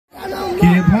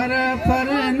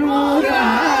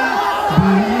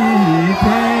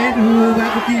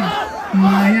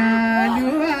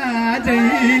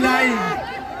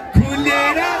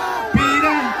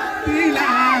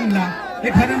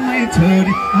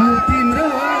तिम्रो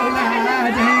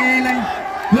लाजैलाई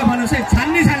ल भन्नुहोस् है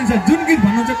छान्ने छ जुन गीत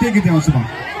भन्नुहुन्छ त्यो गीत गाउँछु म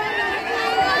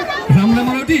राम्रो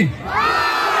मरौटी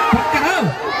पक्का हो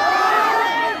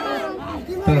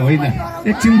तर होइन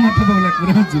एकछिन म तपाईँलाई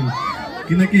कुराउँछु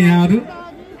किनकि यहाँहरू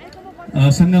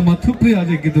सँग म थुप्रै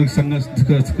अझै गीतहरूसँग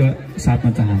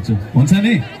साथमा चाहन्छु हुन्छ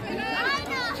नि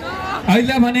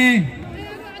अहिले भने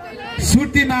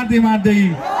सुर्ती मार्दै मार्दै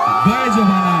गए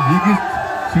जमाना यो गीत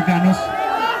स्वीकार्नुहोस्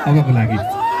अबको लागि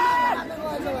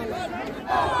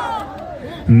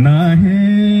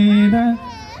नहेरा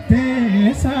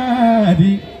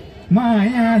त्यसरी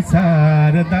माया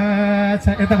शारदा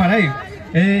छ यताबाट है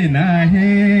ए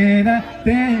नहेरा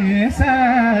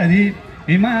त्यसरी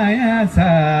माया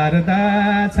शारदा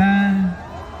छ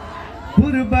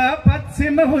पूर्व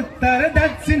पश्चिम उत्तर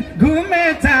दक्षिण घुमे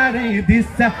चारै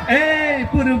दिशा ए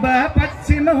पूर्व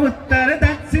पश्चिम उत्तर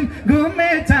दक्षिण घुमे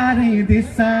चारै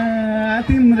दिशा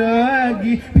तिम्रो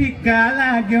अघि फिक्का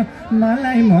लाग्यो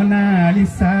मलाई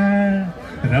मोनालिसा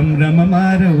रम रम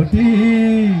मारौटी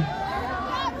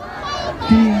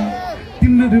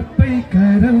तिम्रो रूपै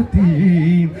करौती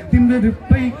तिम्रो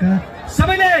रूपै का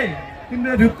सबैले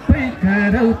तिम्रो रूपै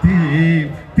करौती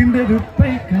तिम्रो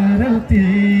रूपै करौती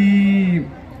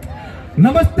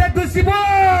नमस्ते तुलसी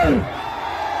बोल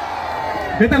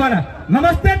यताबाट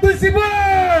नमस्ते तुलसी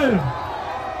बोल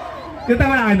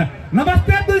यताबाट आएन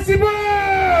नमस्ते तुलसी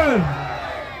बोल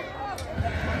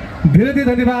धेरै धेरै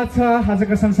धन्यवाद छ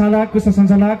आजका संचालक कुशल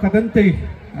संचालक अत्यन्तै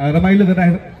रमाइलो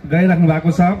गाइराख्नु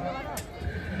भएको छ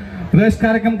र यस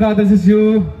कार्यक्रमका अध्यक्षज्यू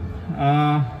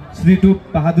श्री टुप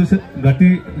बहादुर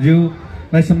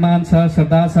घटीज्यूलाई सम्मान छ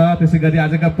श्रद्धा छ त्यसै गरी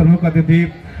आजका प्रमुख अतिथि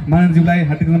मानवज्यूलाई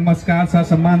हार्दिक नमस्कार छ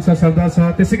सम्मान छ श्रद्धा छ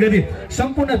त्यसै गरी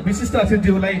सम्पूर्ण विशिष्ट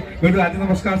अतिथिज्यूलाई मेरो हार्दिक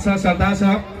नमस्कार छ श्रद्धा छ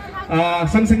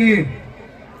सँगसँगै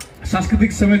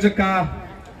सांस्कृतिक संयोजक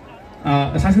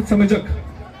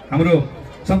हाम्रो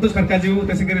सन्तोष खड्काज्यू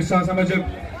त्यसै गरी सहसंयोजक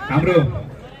हाम्रो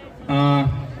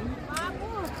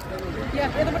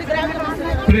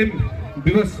प्रेम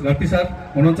विवश घटी सर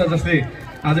हुनुहुन्छ जसले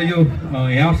आज यो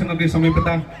यहाँसँग समय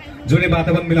बिता जोडे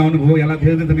वातावरण मिलाउनु भयो यहाँलाई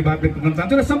धेरै धेरै धन्यवाद व्यक्त गर्न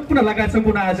चाहन्छु र सम्पूर्ण लगायत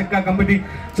सम्पूर्ण आयोजकका कमिटी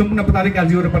सम्पूर्ण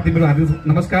पदाधिकारीहरूप्रति मेरो हार्दिक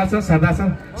नमस्कार छ श्रद्धा छ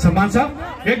सम्मान छ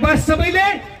एक बार सबैले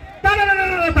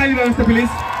ताली बजाउनुहोस् त प्लिज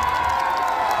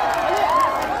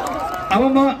अब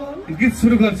म गीत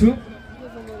सुरु गर्छु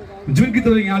जुन गीत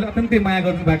हो यहाँले अत्यन्तै माया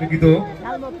गर्नु भएको गीत हो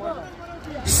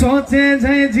सोचे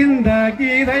झै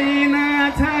जिन्दगी रहेन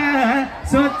छ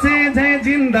सोचे झै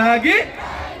जिन्दगी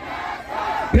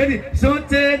फेरि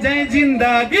सोचे झै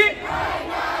जिन्दगी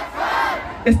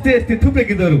यस्तै यस्तै थुप्रै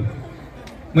गीतहरू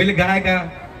मैले गाएका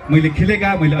मैले खेलेका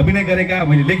मैले अभिनय गरेका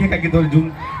मैले लेखेका गीतहरू जुन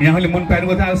यहाँले मन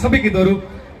पाइनुभएको छ सबै गीतहरू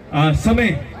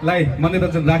समयलाई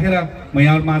मध्यनजर राखेर म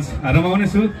यहाँहरूमाझ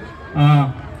रमाउनेछु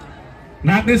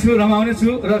नाच्नेछु रमाउनेछु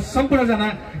र सम्पूर्णजना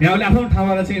यहाँले आफ्नो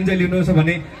ठाउँबाट चाहिँ इन्जोय लिनुहुन्छ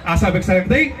भन्ने आशा अपेक्षा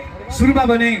राख्दै सुरुमा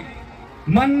भने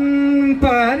मन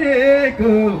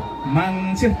परेको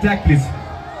मान्छे ट्र्याक प्लिज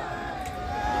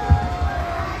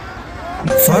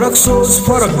फरक सोच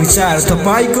फरक विचार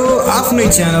तपाईको आफ्नै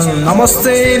च्यानल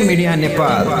नमस्ते मिडिया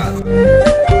नेपाल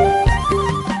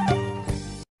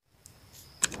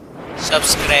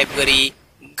सब्स्क्राइब गरी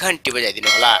घन्टी बजाइदिनु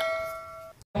होला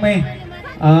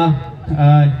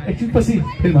एकछिन पछि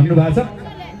फेरि भन्नुभएको छ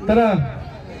तर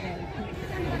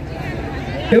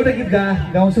एउटा गीत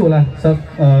गाउँछु होला सर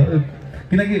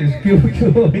किनकि के हो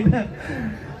होइन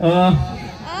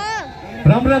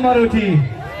राम्रो मरौटी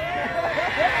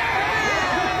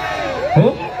हो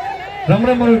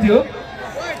राम्रो मरौटी हो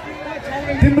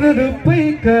तिम्रो रूपै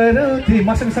करौती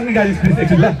मसँग सँगै गाडी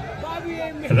एकछिन ल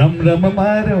राम्रो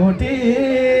मरौटी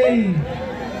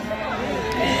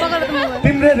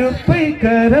तिम्रो रूपै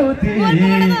करौती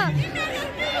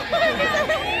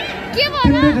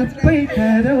तिम्रो रूपै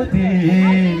करौती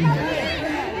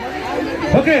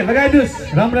ओके लगाइदिनुहोस्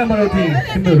राम्रो मरौटी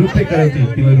तिम्रो रूपै करौती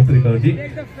तिम्रो रूपै करौती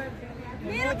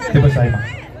व्यवसायमा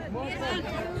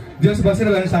जस बसेर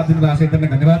गएर साथ दिनुभएको छ एकदमै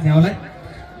धन्यवाद यहाँलाई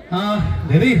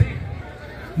धेरै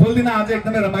बोल्दिन आज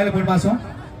एकदमै रमाइलो मुडमा छौँ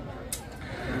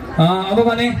अब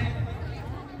भने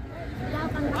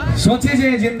सोचे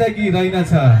जे जिन्दगी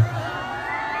रहेनछ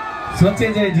सोचे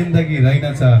जे जिन्दगी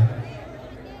रहेनछ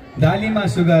डालीमा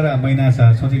सुगर महिना छ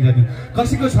सोचे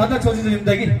कसैको छ त सोचे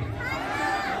जिन्दगी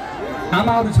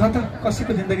आमाहरू छ त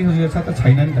कसैको जिन्दगी सोचेको छ त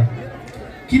छैन नि त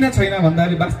किन छैन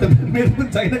भन्दाखेरि वास्तव मेरो पनि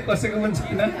छैन कसैको पनि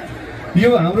छैन यो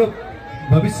हाम्रो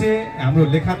भविष्य हाम्रो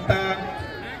लेखान्ता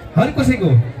हर कसैको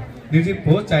निर्जीव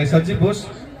होस् चाहे सजीव होस्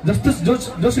जस्तो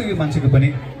जोसुकै मान्छेको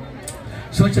पनि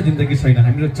सोच जिन्दगी छैन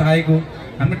हाम्रो चाहेको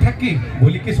हाम्रो ठ्याक्कै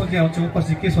भोलि के सोचे आउँछौँ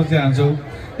पछि के सोचे आउँछौँ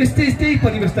यस्तै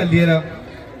परिवेशलाई लिएर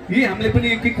यी हामीले पनि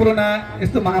के कोरोना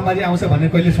यस्तो महामारी आउँछ भन्ने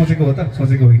कहिले सोचेको हो त?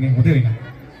 सोचेको होइन, हुँदै होइन।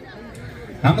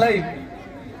 हामीलाई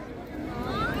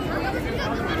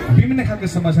विभिन्न खालको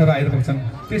समस्याहरू आइरहेको छन्।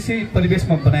 त्यसै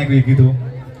परिवेशमा बनाएको यो गीत हो,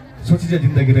 सोचिन्छ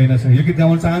जिन्दगी रहेनछ। यो गीत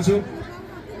गाउन चाहन्छु,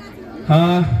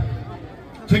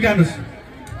 स्वीकार्नुहोस्।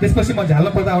 त्यसपछि म झालो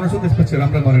पर्दा आउनेछु, त्यसपछि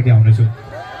राम्रो मरडी आउनेछु।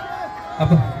 अब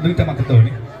दुईटा मात्र त हो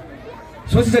नि।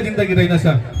 सोचिन्छ जिन्दगी रहेनछ।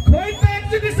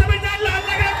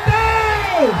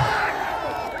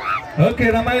 ओके,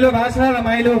 रमाइलो भाषा,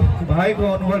 रमाइलो भएको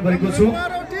अनुभव गरेको छु।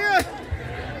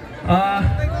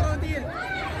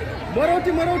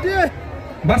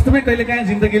 वास्तवमै कहिलेकाहीँ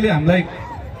जिन्दगीले हामीलाई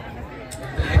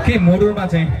केही मोडमा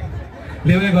चाहिँ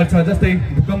ल्याउने गर्छ। जस्तै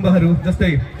भूकम्पहरू,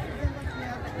 जस्तै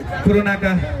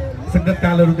कोरोनाका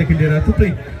सङ्कटकालहरूदेखि लिएर थुप्रै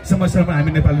समस्यामा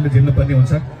हामी नेपालीले झेल्नुपर्ने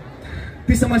हुन्छ।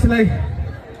 ती समस्यालाई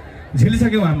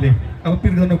झेलिसक्यौँ हामीले, अब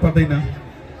पिर गर्नु पर्दैन।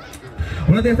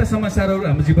 हुन त यस्ता समस्याहरू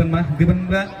हाम्रो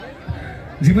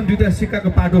जीवन दुईवटा सिक्काको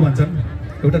पाटो भन्छन्,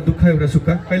 एउटा दुःख एउटा सुख।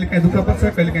 कहिलेकाहीँ दुःख पर्छ,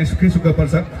 कहिलेकाहीँ सुखै सुख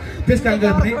पर्छ। त्यस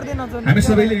कारणले पनि हामी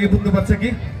सबैले यो बुझ्नुपर्छ कि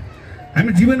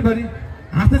हामी जीवनभरि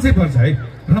हाँस्नु चाहिँ पर्छ है,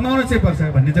 रमाउनु चाहिँ पर्छ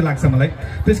भन्ने चाहिँ लाग्छ मलाई।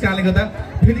 त्यस कारणले गर्दा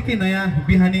फेरि के नयाँ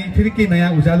बिहानी, फेरि के नयाँ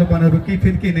उज्यालोपनहरू, कि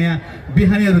फेरि के नयाँ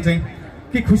बिहानीहरू चाहिँ,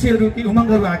 के खुसीहरू, कि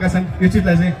उमङ्गहरू आएका छन्। यो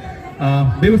चिजलाई चाहिँ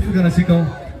व्यवस्थित गर्न सिकौँ,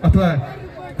 अथवा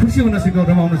खुसी हुन सिकौँ,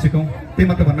 रमाउन सिकौँ। त्यही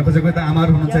मात्र भन्न खोजेको। यता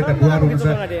आमाहरू हुनुहुन्छ, यता बुवाहरू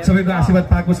हुनुहुन्छ, सबैको आशीर्वाद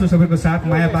पाएको छु, सबैको साथ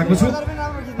माया पाएको छु।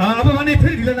 अब भने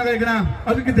फेरि ढिलो नगरिकन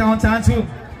अलिकति गाउन चाहन्छु।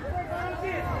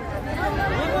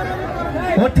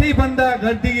 ओठै बन्द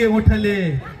गरिदिए ओठले,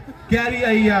 क्यारी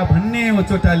आइया भन्ने ओ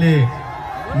चोटाले,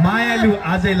 मायालु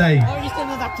आजैलाई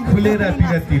खुलेर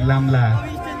पिरती लाम्ला,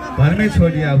 घरमै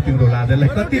छोडिया तिम्रो लाजलाई।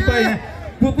 कतिपय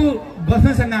कुकु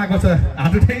बस्नसँग आएको छ,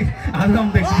 हात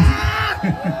आउँदैछ।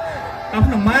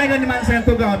 आफ्नो माया गर्ने मान्छेसँग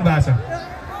को गाउनु भएको छ?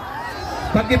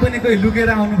 पक्कै पनि कोही लुकेर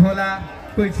आउनु होला,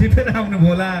 कोही छिपेर आउनु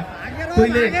होला,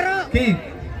 कोहीले केही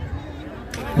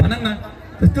भनौँ न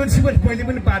त्यो जीवन मैले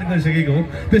पनि पार गरिसकेको हो।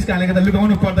 त्यस कारणले गर्दा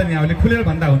लुकाउनु पर्दैन, हामीले खुलेर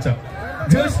भन्दा हुन्छ।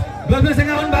 जस गर्लफ्रेन्डसँग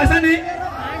आउनु भएको छ नि,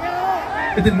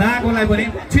 यति नआएकोलाई पनि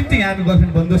छिट्टै यहाँको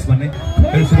गर्लफ्रेन्ड बन्दोस् भन्ने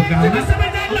शुभकामना।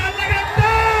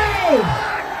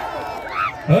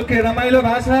 ओके, रमाइलो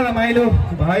भाषा, रमाइलो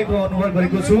भएको अनुभव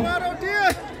गरेको छु।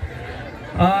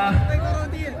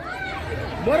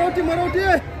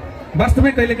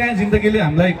 वास्तवमै कहिलेकाहीँ जिन्दगीले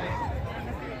हामीलाई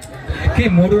केही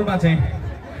मोडमा चाहिँ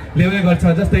ल्याउने गर्छ।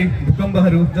 जस्तै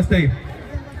भूकम्पहरू, जस्तै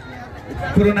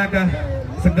कोरोनाका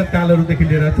सङ्कटकालहरूदेखि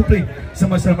लिएर थुप्रै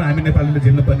समस्यामा हामी नेपालीले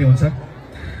झेल्नुपर्ने हुन्छ।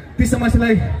 ती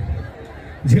समस्यालाई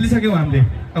झेलिसक्यौँ हामीले,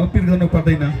 अब पिर गर्नु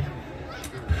पर्दैन।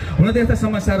 हुन त यस्ता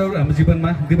समस्याहरू हाम्रो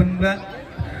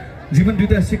जीवन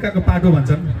दुईवटा सिक्काको पाटो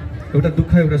भन्छन्, एउटा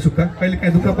दुःख एउटा सुख।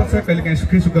 कहिलेकाहीँ दुःख पर्छ, कहिलेकाहीँ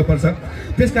सुखै सुख पर्छ।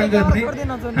 त्यस कारणले पनि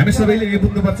हामी सबैले यो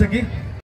बुझ्नुपर्छ कि